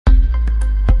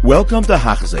Welcome to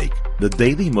Hachzik, the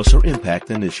Daily Musar Impact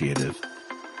Initiative.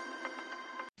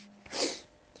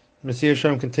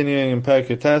 Yesharim continuing in Perek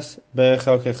Yotes,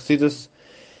 Be'echalke Chassidus.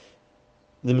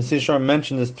 The Yesharim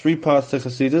mentioned there's three parts to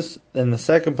Chassidus, and the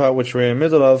second part, which we're in the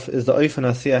middle of, is the Oifen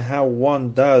Asiyah, how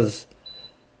one does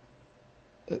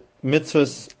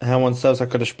mitzvahs, how one serves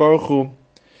HaKadosh Baruch Hu.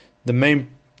 The main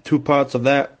two parts of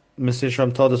that,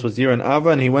 Yesharim told us, was Yira and Ava,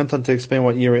 and he went on to explain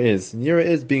what Yira is. And Yira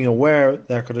is being aware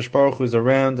that HaKadosh Baruch Hu is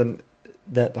around, and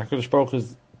that HaKadosh Baruch Hu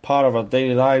is part of our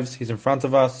daily lives. He's in front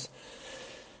of us.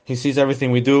 He sees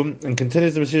everything we do, and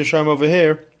continues the Yesharim over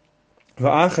here.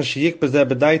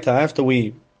 After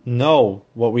we know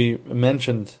what we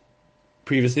mentioned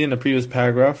previously in the previous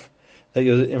paragraph, that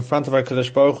you're in front of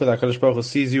HaKadosh Baruch Hu, that HaKadosh Baruch Hu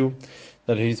sees you,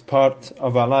 that He's part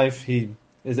of our life, He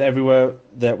is everywhere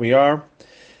that we are.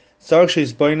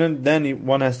 Then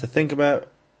one has to think about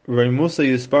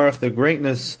the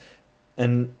greatness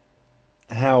and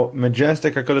how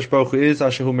majestic HaKadosh Baruch Hu is,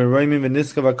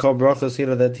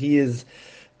 that He is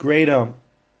greater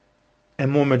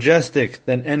and more majestic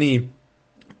than any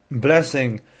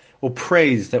blessing or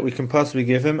praise that we can possibly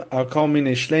give Him.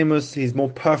 He's more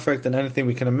perfect than anything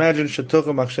we can imagine,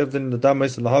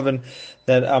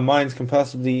 that our minds can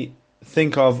possibly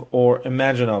think of or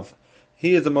imagine of.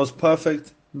 He is the most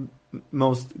perfect,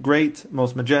 most great,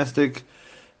 most majestic,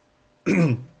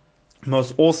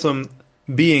 most awesome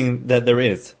being that there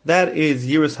is. That is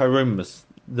Yiras Harimus.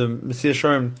 The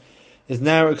Yesharim is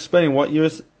now explaining what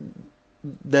Yiras,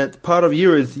 that part of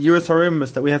Yiras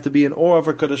Harimus, that we have to be in awe of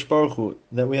HaKadosh Baruch Hu,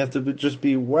 that we have to just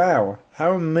be, wow,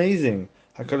 how amazing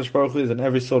HaKadosh Baruch Hu is in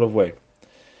every sort of way.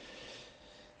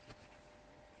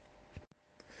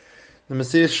 The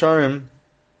Yesharim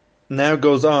now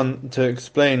goes on to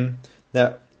explain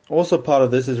that also part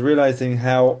of this is realizing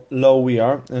how low we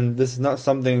are, and this is not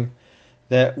something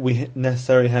that we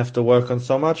necessarily have to work on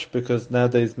so much, because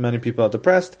nowadays many people are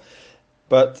depressed,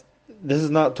 but this is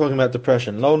not talking about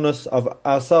depression. Lowness of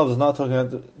ourselves is not talking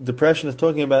about depression, it's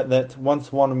talking about that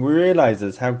once one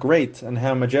realizes how great and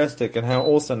how majestic and how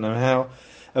awesome and how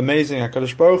amazing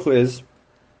HaKadosh Baruch Hu is,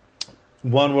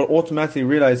 one will automatically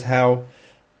realize how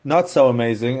not so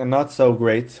amazing and not so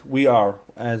great we are.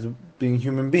 As being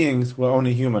human beings, we're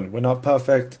only human. We're not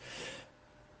perfect,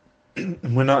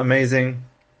 we're not amazing,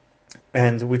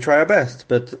 and we try our best,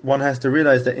 but one has to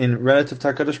realize that in relative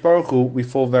to HaKadosh Baruch Hu, we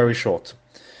fall very short.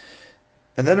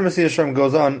 And then the Yesharim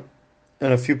goes on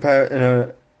in a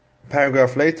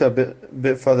paragraph later, a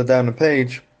bit further down the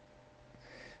page,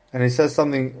 and he says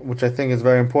something which I think is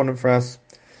very important for us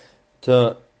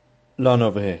to learn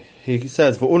over here. He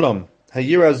says, "V'ulam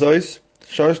hayira zois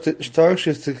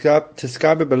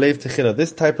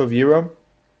this type of yira,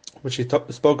 which he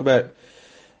spoke about,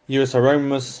 yiras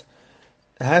haromus,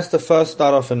 has to first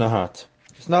start off in the heart.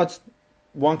 It's not,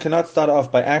 one cannot start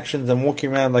off by actions and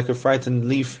walking around like a frightened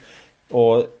leaf,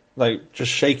 or like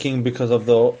just shaking because of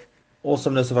the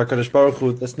awesomeness of HaKadosh Baruch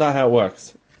Hu. That's not how it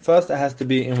works. First, it has to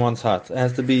be in one's heart. It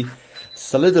has to be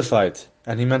solidified.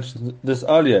 And he mentioned this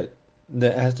earlier,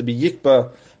 that it has to be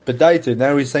yikba bedaitu.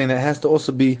 Now he's saying that it has to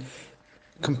also be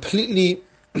completely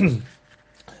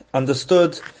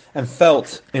understood and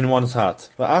felt in one's heart.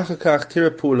 And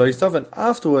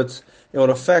afterwards, it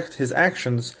will affect his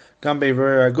actions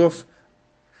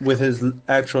with his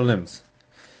actual limbs.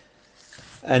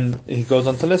 And he goes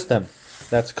on to list them.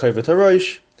 That's kovet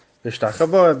harosh,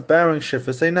 vishtachava, bowing,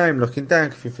 shifas einayim, looking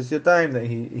down, kfifas yadayim, that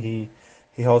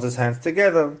he holds his hands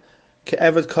together,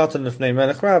 ke'eved katan lefnei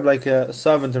melech rab, like a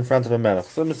servant in front of a melech.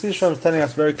 So the Mesilas is telling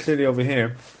us very clearly over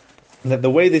here that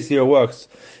the way this year works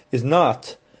is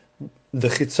not the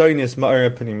chitzonius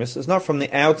ma'ara panimis. It's not from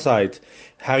the outside,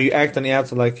 how you act on the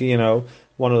outside, like,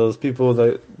 one of those people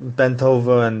that bent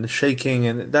over and shaking,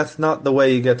 and that's not the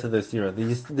way you get to this year.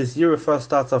 This year first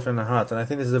starts off in the heart, and I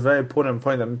think this is a very important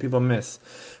point that people miss.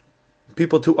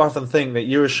 People too often think that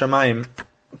Yiras Shamayim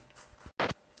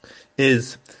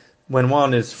is when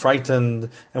one is frightened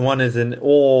and one is in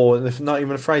awe, if not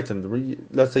even frightened.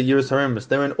 Let's say Yiras Harimus,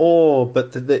 they're in awe,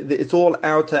 but it's all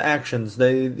outer actions.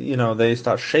 They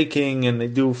start shaking and they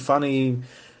do funny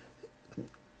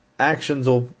actions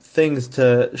or things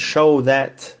to show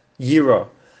that yira.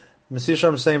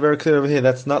 Mesilas is saying very clearly over here,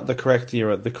 that's not the correct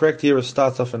yira. The correct yira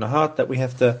starts off in the heart, that we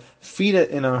have to feed it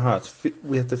in our hearts.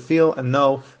 We have to feel and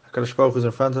know HaKadosh Baruch Hu is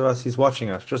in front of us, He's watching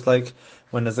us. Just like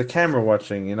when there's a camera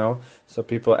watching, so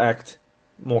people act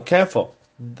more careful.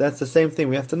 That's the same thing.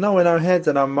 We have to know in our heads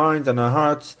and our minds and our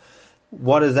hearts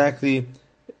what exactly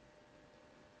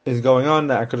is going on,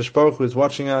 that HaKadosh Baruch Hu is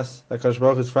watching us, that HaKadosh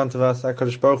Baruch Hu is in front of us, that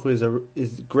HaKadosh Baruch Hu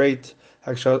is great,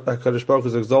 HaKadosh Baruch Hu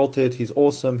is exalted, He's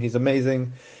awesome, He's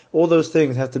amazing. All those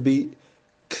things have to be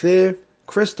clear,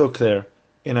 crystal clear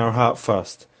in our heart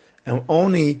first. And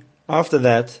only after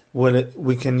that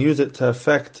we can use it to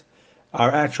affect our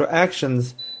actual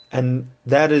actions, and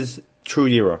that is true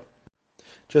Yira.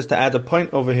 Just to add a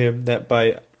point over here, that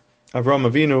by Avram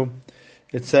Avinu,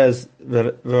 it says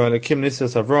V'alakim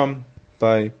Nisas Avram,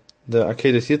 by the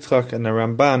Akedah Yitzchak, and the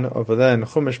Ramban over there in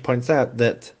Chumash points out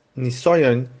that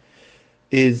Nisayon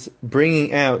is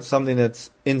bringing out something that's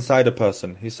inside a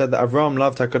person. He said that Avram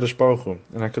loved HaKadosh Baruch Hu,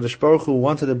 and HaKadosh Baruch Hu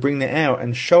wanted to bring that out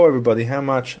and show everybody how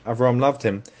much Avram loved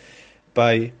him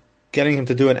by getting him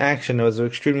to do an action that was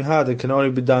extremely hard. It can only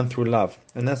be done through love.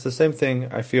 And that's the same thing,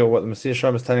 I feel, what the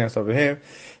Yesharim is telling us over here,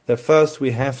 that first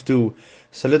we have to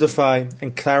solidify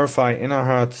and clarify in our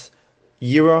hearts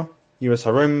Yiras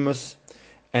Harimus,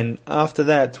 and after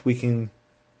that we can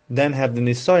then have the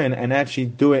Nisayon and actually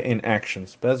do it in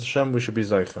actions. But as Hashem, we should be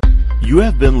Zaycha. You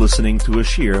have been listening to a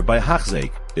shir by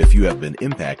Hachzeik. If you have been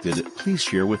impacted, please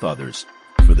share with others.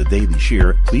 For the daily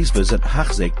shir, please visit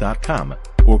Hachzeik.com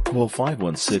or call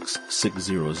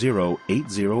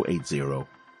 516-600-8080.